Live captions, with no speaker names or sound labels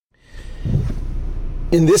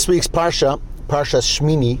In this week's Parsha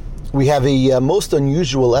Shmini, we have a most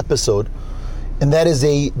unusual episode, and that is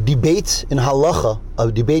a debate in halacha,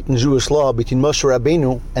 a debate in Jewish law between Moshe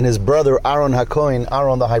Rabbeinu and his brother Aaron HaKohen,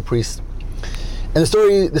 Aaron the high priest. And the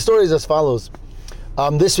story is as follows.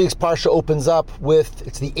 This week's Parsha opens up with,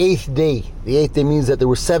 it's the 8th day. The 8th day means that there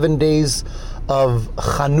were 7 days of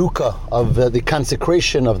Chanukah, of the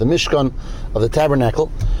consecration of the Mishkan, of the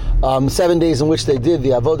tabernacle. 7 days in which they did the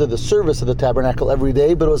avodah, the service of the tabernacle every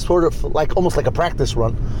day, but it was sort of almost like a practice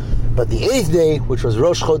run. But the 8th day, which was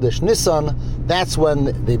Rosh Chodesh Nisan, that's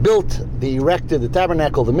when they erected the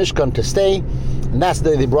tabernacle, the Mishkan, to stay. And that's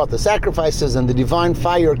the day they brought the sacrifices, and the divine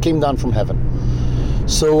fire came down from heaven.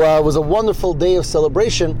 So it was a wonderful day of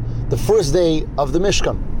celebration, the first day of the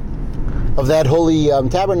Mishkan, of that holy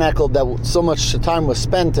tabernacle that so much time was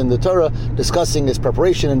spent in the Torah discussing its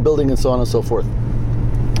preparation and building and so on and so forth.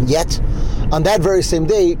 Yet, on that very same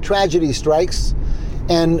day, tragedy strikes,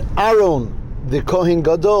 and Aaron, the Kohen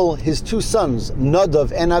Gadol, his 2 sons,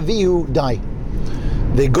 Nadav and Avihu, die.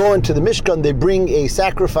 They go into the Mishkan, they bring a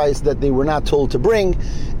sacrifice that they were not told to bring,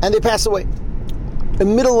 and they pass away. In the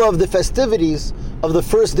middle of the festivities of the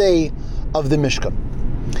first day of the Mishkan.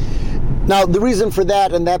 Now, the reason for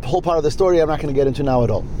that, and that whole part of the story, I'm not going to get into now at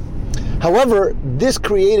all. However, this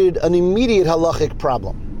created an immediate halachic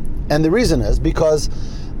problem. And the reason is because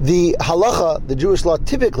the halacha, the Jewish law,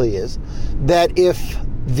 typically is that if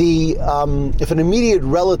an immediate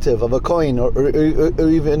relative of a Kohen, or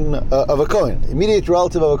even of a Kohen, immediate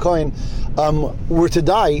relative of a Kohen were to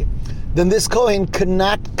die, then this Kohen could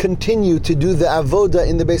not continue to do the avodah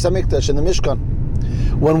in the Beis HaMikdash, in the Mishkan.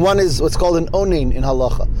 When one is what's called an onein in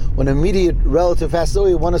halacha, when an immediate relative passes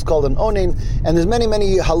away, one is called an onein, and there's many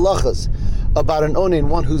halachas about an onein,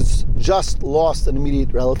 one who's just lost an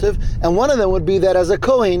immediate relative, and one of them would be that as a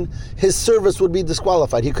Kohen, his service would be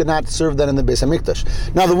disqualified. He could not serve then in the Beis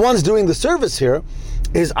HaMikdash. Now the ones doing the service here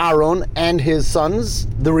is Aaron and his sons,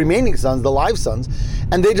 the remaining sons, the live sons,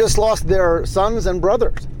 and they just lost their sons and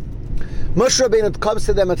brothers. Moshe Rabbeinu comes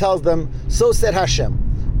to them and tells them, so said Hashem,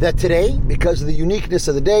 that today, because of the uniqueness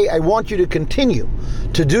of the day, I want you to continue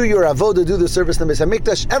to do your avodah, do the service in the Beis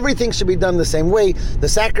HaMikdash. Everything should be done the same way. The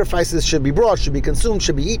sacrifices should be brought, should be consumed,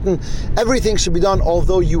 should be eaten. Everything should be done,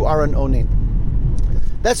 although you are an onein.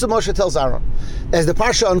 That's what Moshe tells Aaron. As the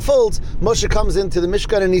Parsha unfolds, Moshe comes into the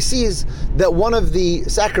Mishkan and he sees that one of the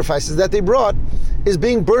sacrifices that they brought is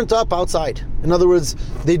being burnt up outside. In other words,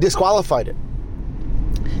 they disqualified it.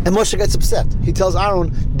 And Moshe gets upset. He tells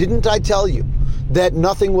Aaron, didn't I tell you that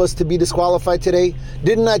nothing was to be disqualified today?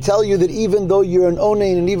 Didn't I tell you that even though you're an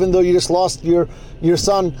onein and even though you just lost your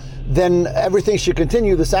son, then everything should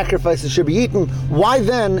continue, the sacrifices should be eaten? Why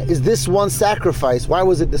then is this one sacrifice, why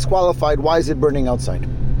was it disqualified? Why is it burning outside?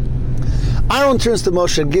 Aaron turns to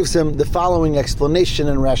Moshe and gives him the following explanation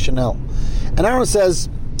and rationale. And Aaron says,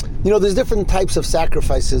 there's different types of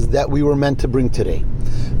sacrifices that we were meant to bring today.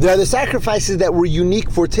 There are the sacrifices that were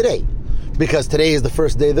unique for today, because today is the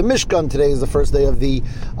first day of the Mishkan. Today is the first day of the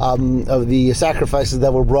sacrifices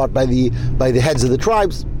that were brought by the heads of the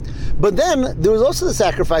tribes. But then there was also the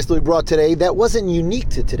sacrifice that we brought today that wasn't unique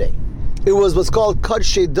to today. It was what's called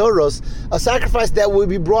Kodshei Doros, a sacrifice that would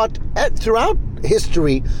be brought throughout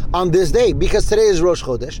history on this day, because today is Rosh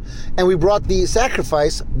Chodesh, and we brought the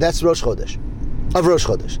sacrifice that's Rosh Chodesh.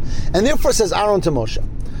 And therefore, says Aaron to Moshe,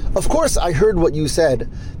 of course I heard what you said,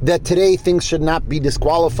 that today things should not be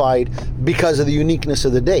disqualified because of the uniqueness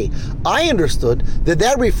of the day. I understood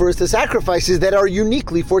that refers to sacrifices that are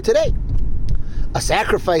uniquely for today. A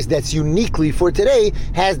sacrifice that's uniquely for today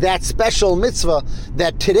has that special mitzvah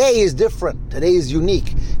that today is different, today is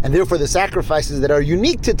unique, and therefore the sacrifices that are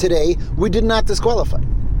unique to today, we did not disqualify.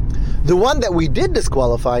 The one that we did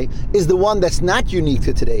disqualify is the one that's not unique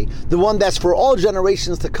to today, the one that's for all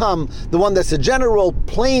generations to come, the one that's a general,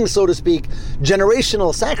 plain, so to speak,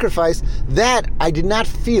 generational sacrifice, that I did not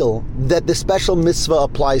feel that the special mitzvah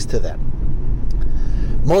applies to that.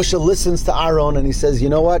 Moshe listens to Aaron and he says, you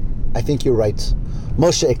know what? I think you're right.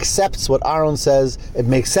 Moshe accepts what Aaron says. It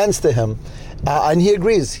makes sense to him. And he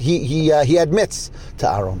agrees. He admits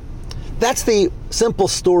to Aaron. That's the simple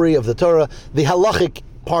story of the Torah, the halachic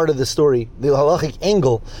part of the story, the halachic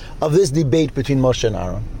angle of this debate between Moshe and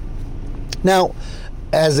Aaron. Now,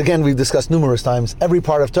 as again we've discussed numerous times, every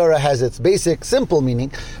part of Torah has its basic, simple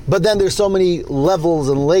meaning, but then there's so many levels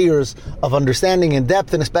and layers of understanding and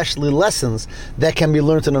depth, and especially lessons that can be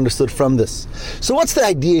learned and understood from this. So what's the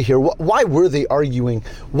idea here? Why were they arguing?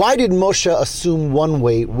 Why did Moshe assume one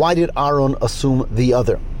way? Why did Aaron assume the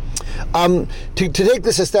other? To take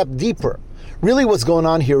this a step deeper, really what's going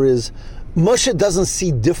on here is Moshe doesn't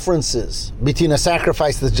see differences between a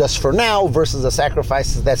sacrifice that's just for now versus a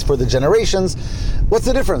sacrifice that's for the generations. What's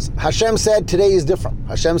the difference? Hashem said today is different.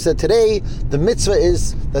 Hashem said today the mitzvah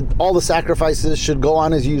is that all the sacrifices should go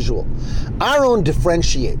on as usual. Aaron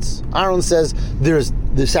differentiates. Aaron says there's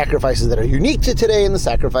the sacrifices that are unique to today and the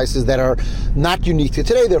sacrifices that are not unique to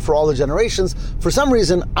today. They're for all the generations. For some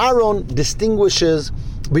reason, Aaron distinguishes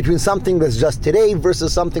between something that's just today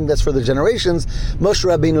versus something that's for the generations. Moshe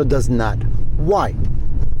Rabbeinu does not. Why?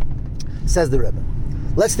 Says the Rebbe.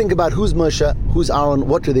 Let's think about who's Moshe, who's Aaron,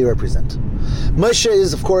 what do they represent? Moshe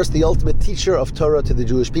is, of course, the ultimate teacher of Torah to the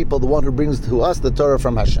Jewish people, the one who brings to us the Torah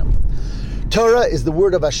from Hashem. Torah is the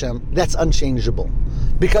word of Hashem that's unchangeable.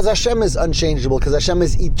 Because Hashem is unchangeable, because Hashem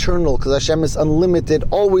is eternal, because Hashem is unlimited,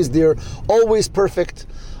 always there, always perfect,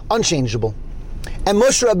 unchangeable. And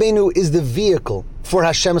Moshe Rabbeinu is the vehicle for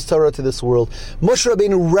Hashem's Torah to this world. Moshe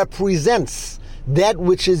Rabbeinu represents that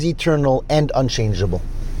which is eternal and unchangeable.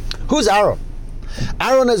 Who's Aaron?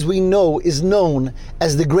 Aaron, as we know, is known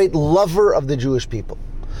as the great lover of the Jewish people.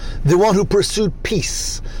 The one who pursued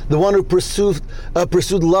peace. The one who pursued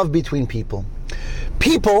love between people.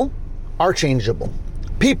 People are changeable.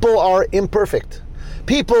 People are imperfect.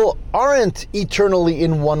 People aren't eternally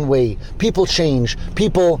in one way. People change.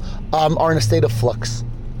 People are in a state of flux.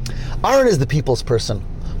 Aaron is the people's person.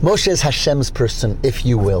 Moshe is Hashem's person, if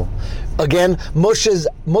you will. Again,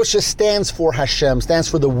 Moshe stands for Hashem, stands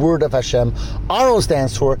for the word of Hashem. Aaron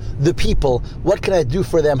stands for the people. What can I do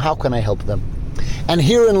for them? How can I help them? And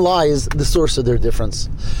herein lies the source of their difference.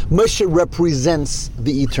 Moshe represents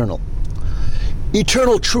the eternal.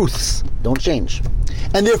 Eternal truths don't change.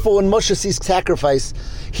 And therefore, when Moshe sees sacrifice,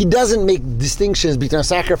 he doesn't make distinctions between a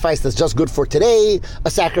sacrifice that's just good for today,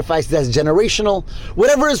 a sacrifice that's generational.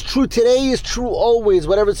 Whatever is true today is true always.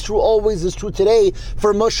 Whatever is true always is true today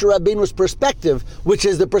for Moshe Rabbeinu's perspective, which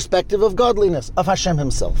is the perspective of godliness, of Hashem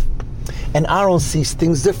himself. And Aaron sees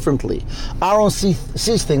things differently. Aaron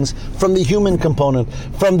sees things from the human component,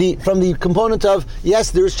 from the component of,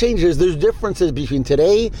 yes, there's changes, there's differences between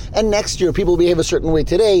today and next year. People behave a certain way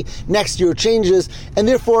today, next year changes, and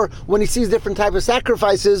therefore, when he sees different types of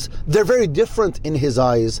sacrifices, they're very different in his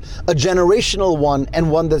eyes, a generational one and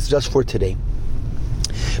one that's just for today.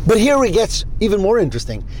 But here it gets even more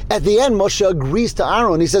interesting. At the end, Moshe agrees to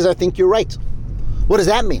Aaron. He says, I think you're right. What does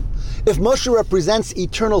that mean? If Moshe represents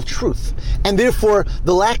eternal truth, and therefore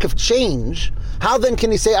the lack of change, how then can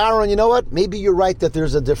he say, Aaron, you know what? Maybe you're right that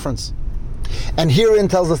there's a difference. And herein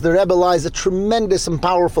tells us the Rebbe lies a tremendous and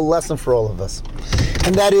powerful lesson for all of us.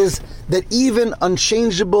 And that is that even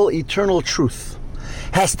unchangeable eternal truth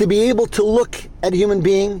has to be able to look at a human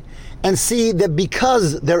being and see that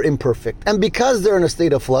because they're imperfect and because they're in a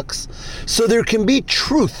state of flux, so there can be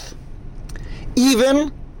truth,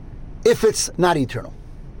 even if it's not eternal.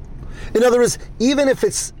 In other words, even if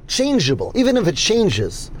it's changeable, even if it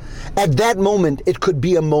changes, at that moment it could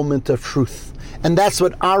be a moment of truth. And that's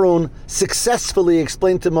what Aaron successfully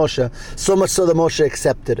explained to Moshe, so much so that Moshe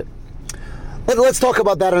accepted it. Let's talk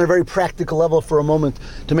about that on a very practical level for a moment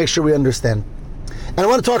to make sure we understand. And I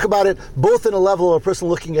want to talk about it both in a level of a person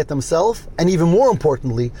looking at themselves, and even more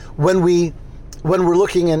importantly, when we're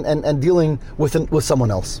looking and dealing with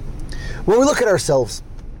someone else. When we look at ourselves,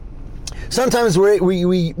 sometimes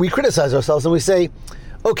we criticize ourselves and we say,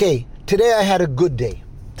 okay, today I had a good day.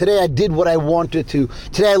 Today I did what I wanted to.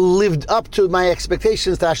 Today I lived up to my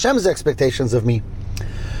expectations, to Hashem's expectations of me.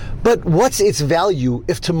 But what's its value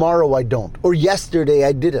if tomorrow I don't? Or yesterday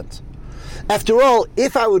I didn't? After all,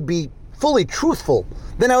 if I would be fully truthful,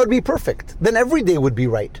 then I would be perfect. Then every day would be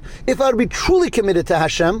right. If I would be truly committed to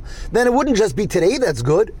Hashem, then it wouldn't just be today that's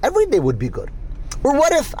good. Every day would be good. Or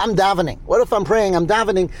what if I'm davening? What if I'm praying, I'm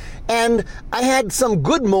davening, and I had some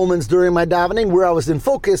good moments during my davening where I was in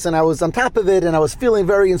focus and I was on top of it and I was feeling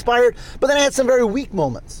very inspired, but then I had some very weak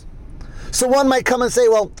moments. So one might come and say,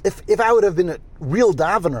 well, if I would have been a real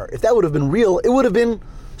davener, if that would have been real, it would have been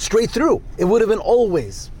straight through. It would have been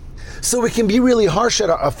always. So we can be really harsh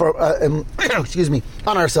on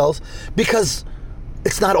ourselves because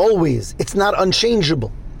it's not always. It's not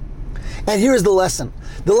unchangeable. And here's the lesson.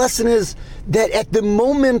 The lesson is that at the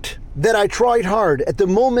moment that I tried hard, at the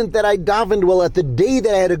moment that I davened well, at the day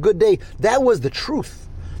that I had a good day, that was the truth.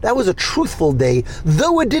 That was a truthful day,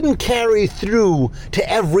 though it didn't carry through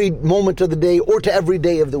to every moment of the day or to every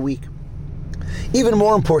day of the week. Even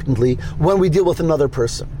more importantly, when we deal with another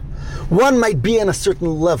person, one might be in a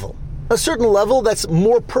certain level that's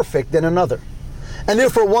more perfect than another. And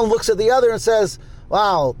therefore one looks at the other and says,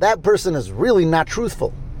 wow, that person is really not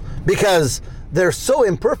truthful because they're so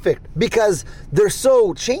imperfect, because they're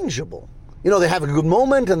so changeable. They have a good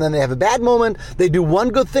moment and then they have a bad moment. They do one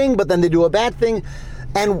good thing, but then they do a bad thing.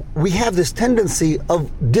 And we have this tendency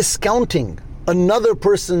of discounting another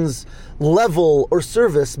person's level or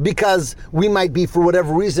service because we might be, for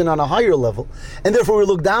whatever reason, on a higher level. And therefore we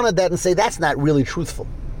look down at that and say, that's not really truthful.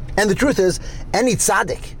 And the truth is, any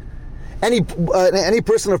tzaddik, any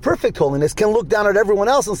person of perfect holiness can look down at everyone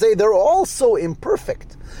else and say they're all so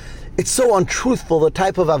imperfect. It's so untruthful, the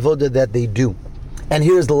type of avodah that they do. And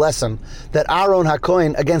here's the lesson that Aaron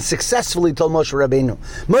HaKohen, again, successfully told Moshe Rabbeinu.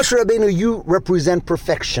 Moshe Rabbeinu, you represent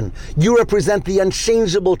perfection. You represent the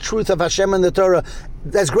unchangeable truth of Hashem and the Torah.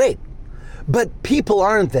 That's great. But people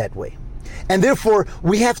aren't that way. And therefore,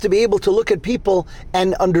 we have to be able to look at people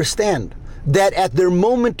and understand that at their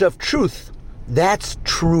moment of truth, that's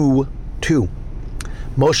true too.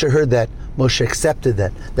 Moshe heard that. Moshe accepted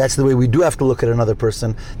that. That's the way we do have to look at another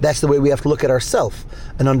person. That's the way we have to look at ourselves,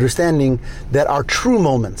 and understanding that our true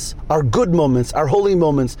moments, our good moments, our holy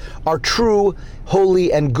moments are true,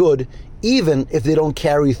 holy, and good, even if they don't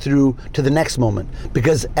carry through to the next moment.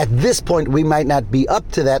 Because at this point, we might not be up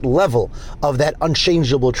to that level of that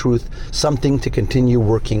unchangeable truth, something to continue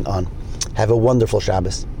working on. Have a wonderful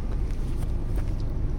Shabbos.